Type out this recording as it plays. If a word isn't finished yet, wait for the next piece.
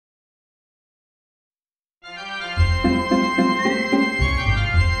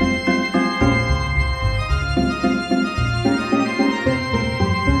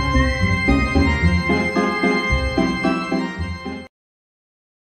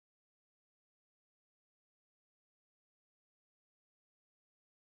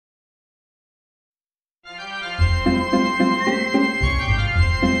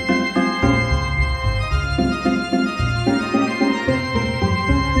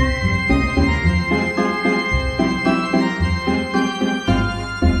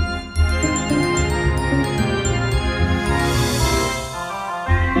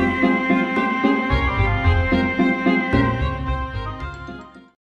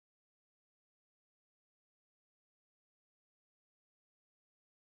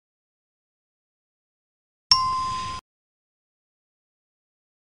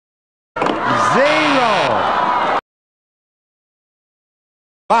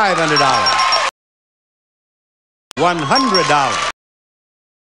$500. $100.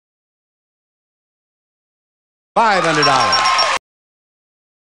 $500.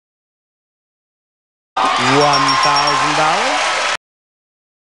 $1,000.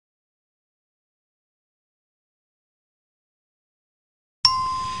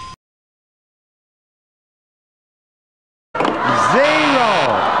 Zero.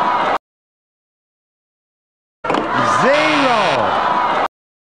 Zero.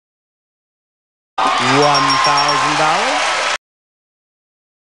 $1,000.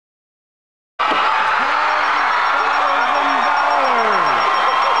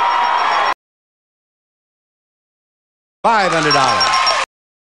 $500.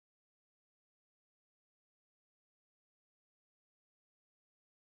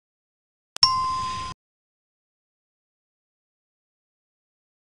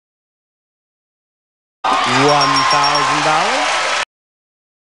 $1,000.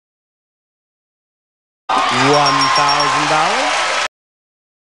 $1,000.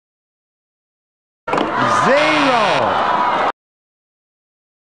 Zero.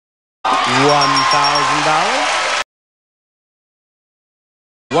 $1,000.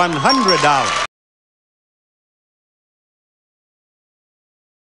 $100.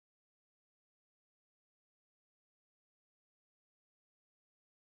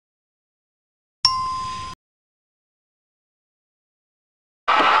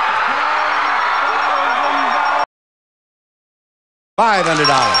 $500.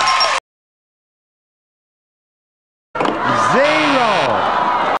 Zero.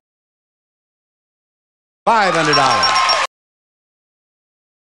 $500.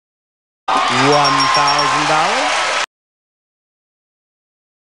 $1,000.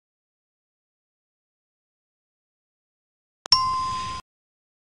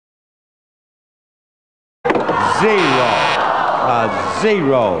 Zero.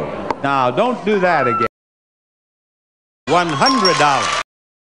 Zero. Now, don't do that again. $100.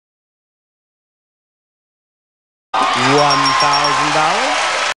 $1,000.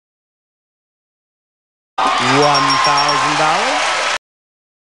 $1,000.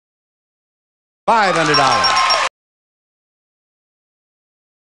 $500.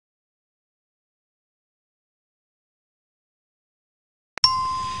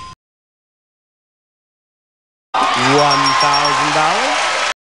 $1,000.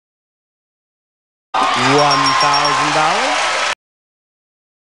 $1,000.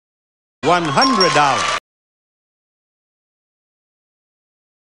 $100.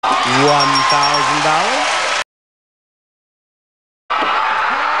 $1,000.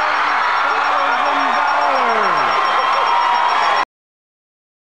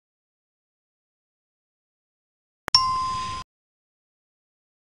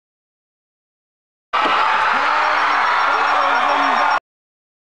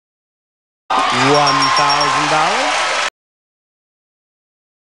 $1,000.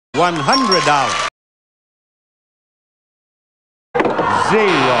 $100.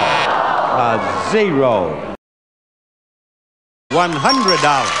 Zero. Zero.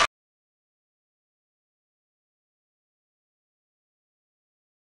 $100.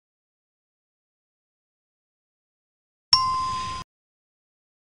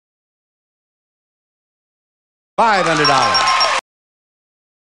 $500.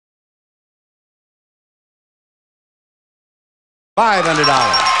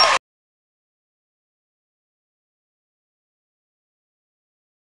 $500.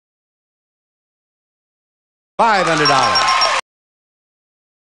 $500.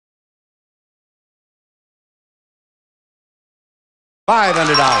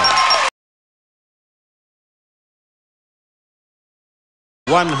 $500.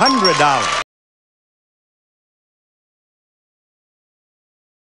 $100.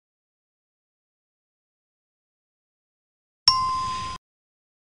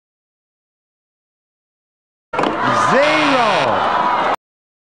 Zero.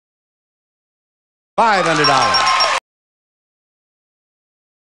 $500.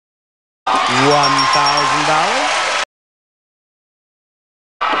 $1,000.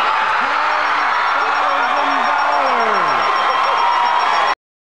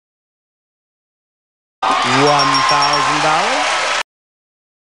 $1,000.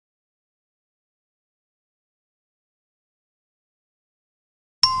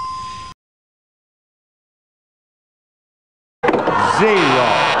 Zero.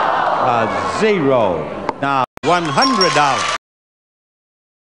 Zero. Now, $100.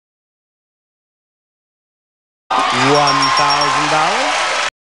 $1,000.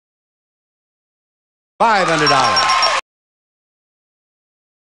 $500.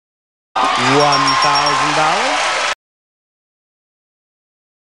 $1,000.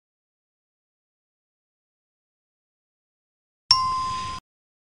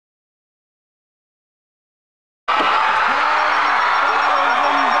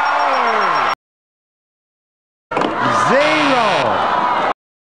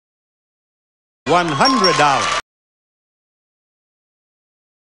 $100.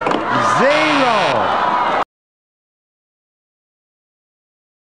 Zero.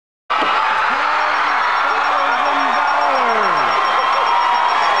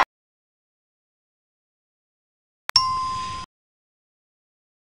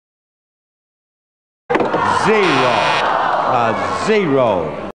 Zero. Zero.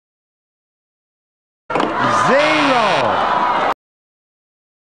 Zero.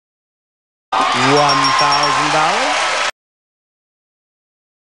 $1,000.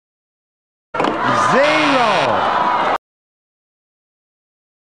 Zero.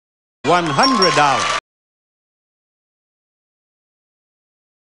 $100.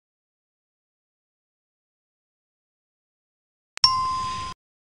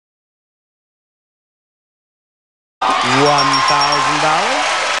 $1,000.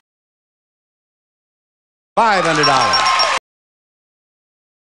 $500.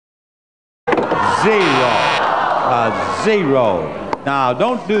 Zero. Zero. Now,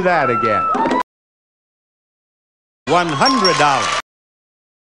 don't do that again. $100.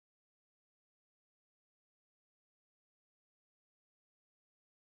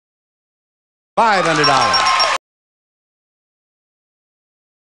 $500.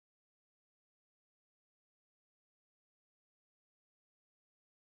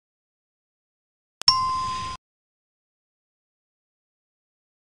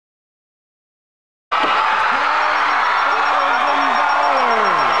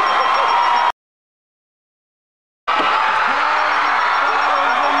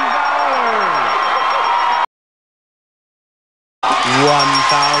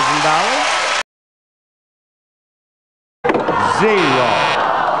 $1,000. Zero.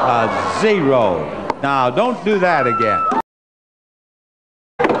 Zero. Now, don't do that again.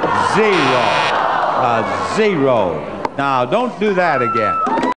 Zero. Zero. Now, don't do that again.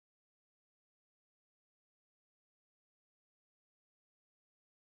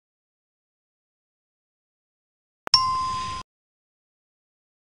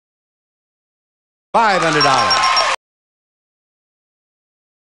 $500.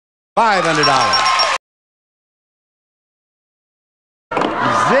 $500.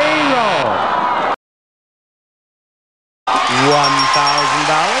 Zero. $1,000.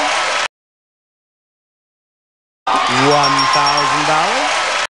 $1,000.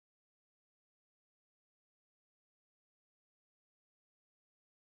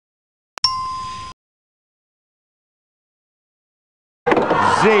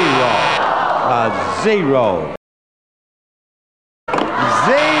 Zero. Zero.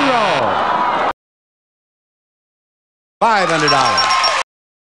 Zero. $500.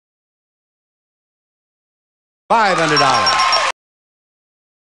 $500.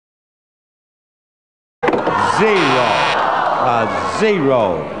 Zero. Zero.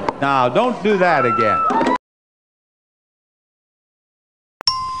 Now, don't do that again.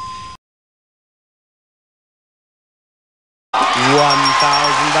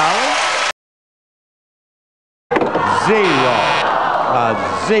 $1,000. Zero.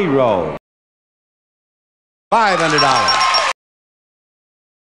 Zero. $500.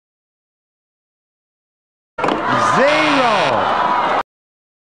 Zero.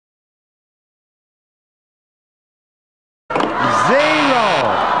 Zero.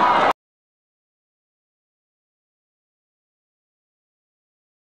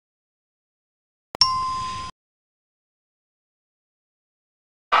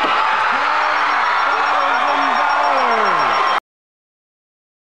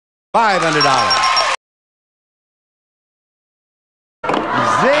 $500.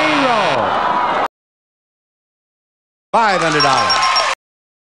 Zero. $500.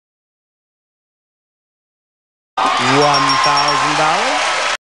 $1,000.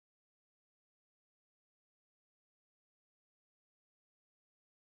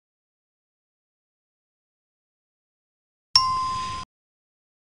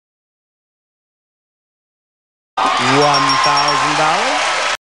 $1,000.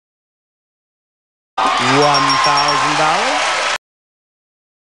 $1,000.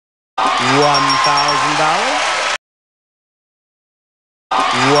 $1,000.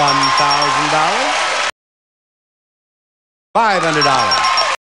 $1,000. $500.